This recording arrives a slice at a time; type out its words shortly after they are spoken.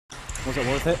Was it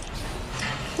worth it?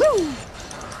 Woo!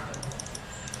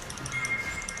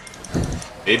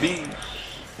 Maybe.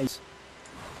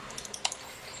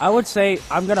 I would say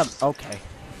I'm gonna. Okay.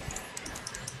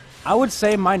 I would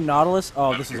say my Nautilus.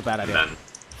 Oh, this is a bad idea. Then.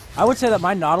 I would say that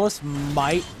my Nautilus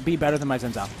might be better than my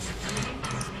Zenzel.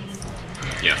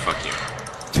 Yeah, fuck you.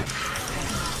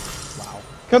 Wow.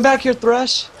 Come back here,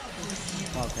 Thresh.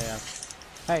 Okay.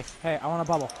 Hey! I want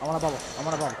a bubble. I want a bubble. I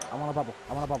want a bubble. I want a bubble.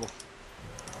 I want a bubble.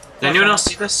 Did anyone else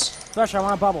see this? Thresh, I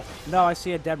want a bubble. No, I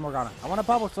see a dead Morgana. I want a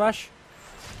bubble, Thresh.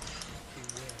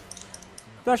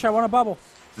 Thresh, I want a bubble.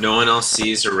 No one else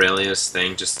sees Aurelia's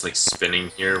thing just like spinning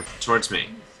here towards me.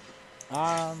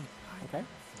 Okay.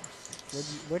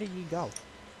 Where did you go?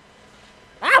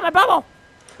 Ah, my bubble!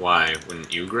 Why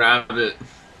wouldn't you grab it?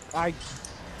 I.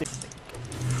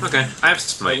 Okay, I have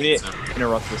smite. We need So. to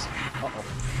interrupt this. Uh-oh.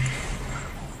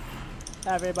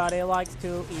 Everybody likes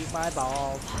to eat my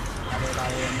balls.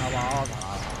 Everybody in the balls.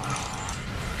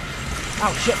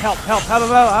 Oh shit, help, help, help,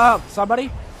 help, help!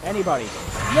 Somebody? Anybody.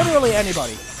 Literally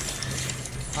anybody.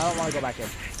 I don't want to go back in.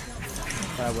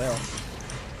 But I will.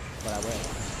 But I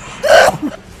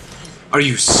will. Are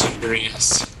you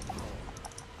serious?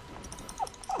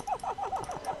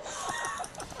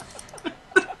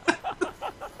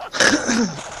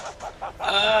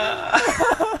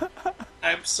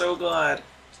 I'm so glad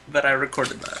that I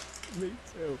recorded that. Me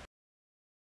too.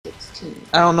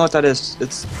 I don't know what that is.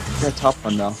 It's a tough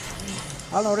one though.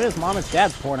 I don't know what it is. Mom and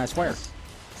Dad's porn, I swear.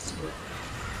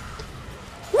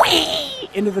 Whee!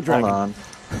 Into the dragon. Hold on.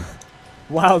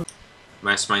 Wow.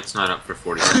 My smite's not up for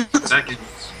 40 seconds.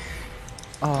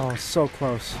 Oh, so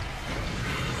close.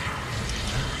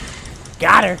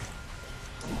 Got her.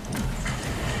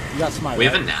 You got smite. We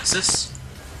have right? a Nasus?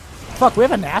 Fuck, we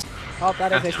have a nast. Oh,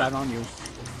 that is a Okay. stun on you.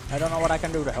 I don't know what I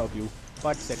can do to help you,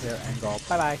 but sit here and go.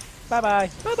 Bye bye. Bye bye.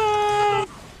 Bye bye.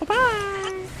 Bye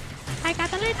bye. I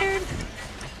got the lantern.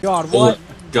 God, what? Oh,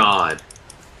 God.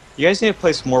 You guys need to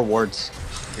place more wards.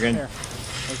 You're gonna. Here.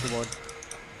 There's the ward.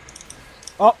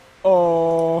 Oh.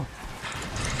 Oh.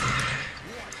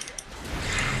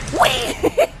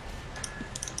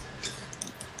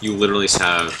 You literally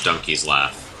have Donkey's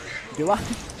laugh. Do I?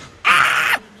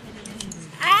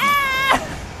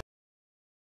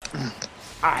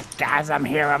 Alright guys, I'm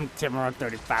here. I'm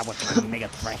Timur35 with the Mega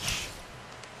Thresh.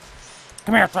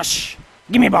 Come here, Thresh.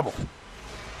 Give me a bubble.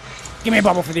 Give me a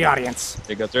bubble for the audience.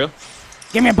 Did it go through?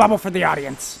 Give me a bubble for the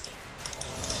audience.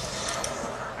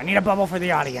 I need a bubble for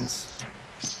the audience.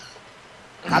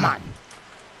 Come on.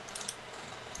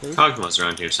 Cogmo's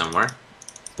around here somewhere.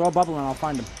 Throw a bubble and I'll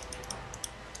find him.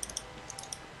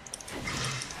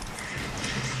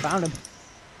 Found him.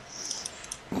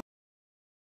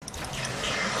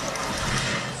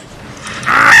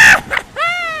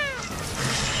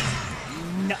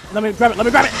 No, let me grab it. Let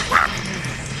me grab it.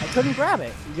 I couldn't grab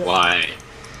it. Why?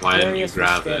 Why didn't you Darius was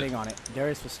grab standing it? on it.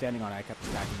 Darius was standing on it. I kept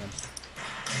attacking him.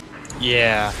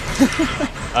 Yeah.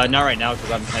 Not right now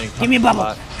because I'm heading. Give me a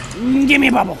bubble. Give me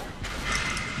a bubble.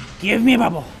 Give me a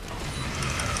bubble.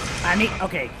 I need.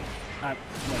 Okay. Wait,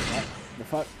 what? The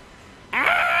fuck?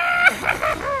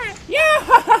 Ah!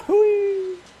 Yeah!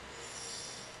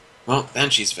 Well,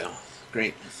 Banshees fell.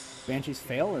 Great. Banshees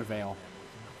fail or veil?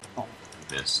 Oh.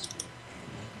 Missed.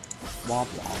 Womp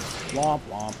womp. Womp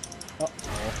womp.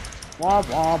 Uh-oh. Womp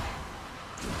womp.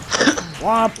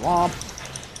 Womp womp.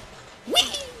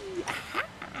 Whee!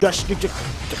 That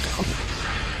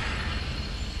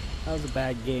was a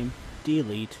bad game.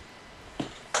 Delete.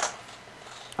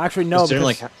 Actually, no, Is there,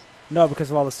 because, like, no,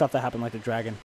 because of all the stuff that happened, like the dragon.